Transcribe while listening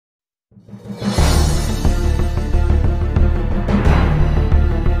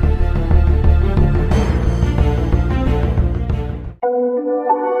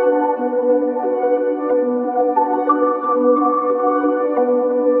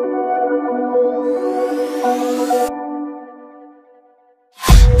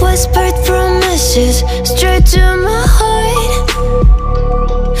Whispered promises straight to my heart.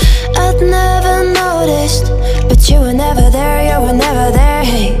 I'd never noticed, but you were never there, you were never there.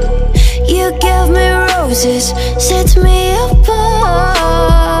 Hey, you gave me roses, set me apart.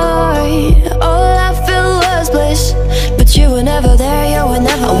 All I feel was bliss, but you were never there, you were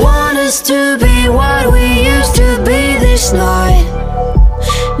never there. I want us to be what we used to be this night.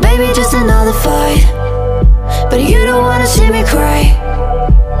 Baby, just another fight, but you don't wanna see me cry.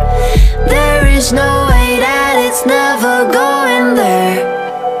 There is no way that it's never going there.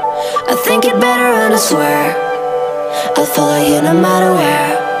 I think it better and I swear I'll follow you no matter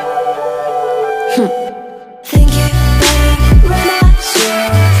where. Think it better when I swear.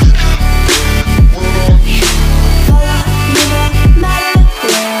 Follow you no matter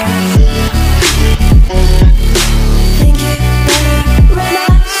where. Think it better when I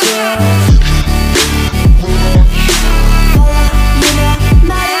swear. Follow you no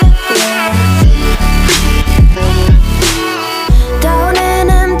matter where. Down in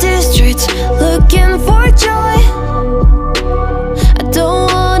empty streets, looking for joy. I don't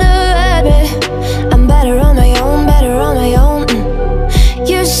wanna admit I'm better on my own, better on my own.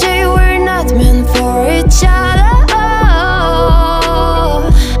 You say we're not meant for each other.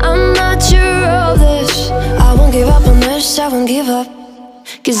 I'm not sure of this. I won't give up on this, I won't give up.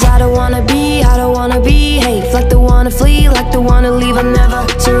 Cause I don't wanna behave like the one to flee, like the one to leave. I never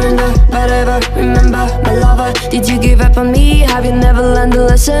surrender, but ever remember my lover. Did you give up on me? Have you never learned to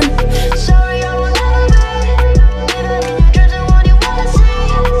listen? Sorry, I will never be, even if you're the one you wanna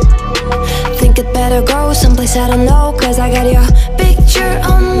see. Think it better go someplace I don't know, cause I got your picture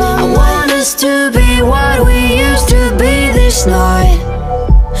on my mind. I want us to be what we used to be this night.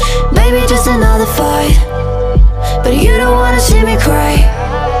 Baby, just another fight, but you don't wanna see me cry.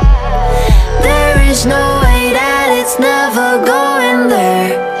 There is no way that it's never going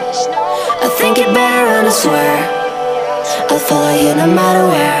there. I think it better and I swear I'll follow you no matter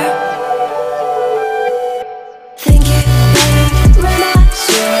where. Think it better when I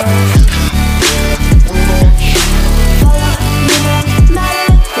swear. Follow you no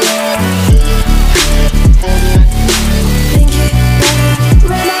matter where. Think it better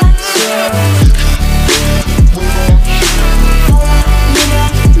when I swear. Follow you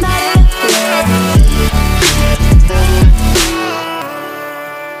no matter where.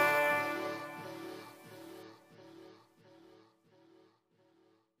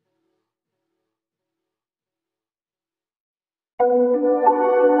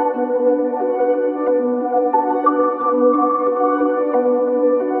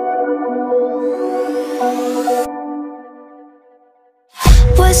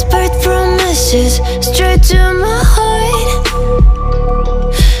 Whispered promises straight to my heart.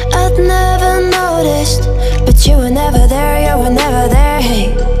 I'd never noticed, but you were never there, you were never there.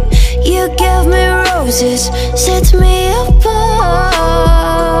 Hey, you gave me roses, set me apart.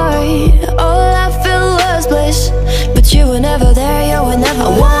 All I feel was bliss, but you were never there, you were never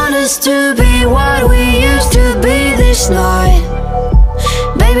there. I want us to be what we used to be this night.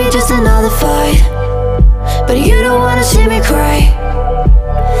 Baby, just another fight, but you don't wanna see me cry.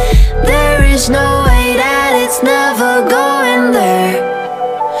 There is no way that it's never going there.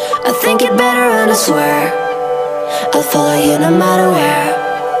 I think it better and I swear I'll follow you no matter where.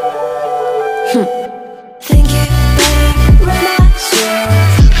 Think it better when I swear.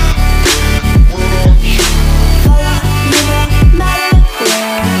 Follow you no matter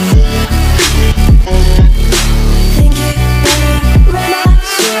where. Think it better when I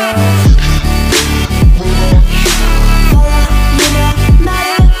swear. Follow you no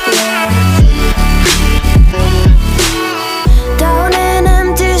matter where. Down in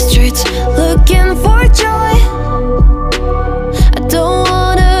empty streets, looking for joy. I don't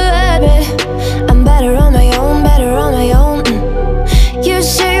wanna admit I'm better on my own, better on my own. You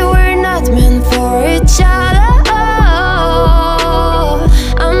say we're not meant for each other.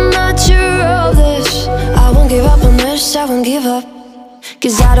 I'm not sure of this. I won't give up on this, I won't give up.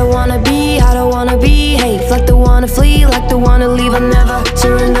 Cause I don't wanna behave like the one to flee, like the one to leave. I never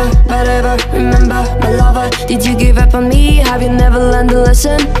surrender, but ever remember my lover. Did you give up on me? Have you never learned to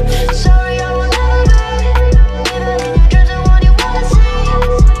listen? Sorry, I will never be, even if you're the one you wanna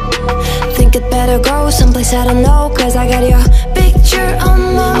see. Think it better go someplace I don't know, cause I got your picture on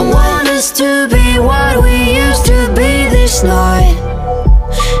my mind. I want us to be what we used to be this night.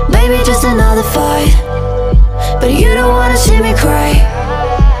 Baby, be just another fight, but you don't wanna see me cry.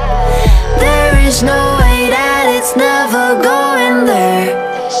 There is no way that it's never going there.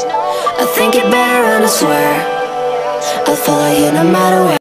 I think it better run, I swear. I'll follow you no matter where.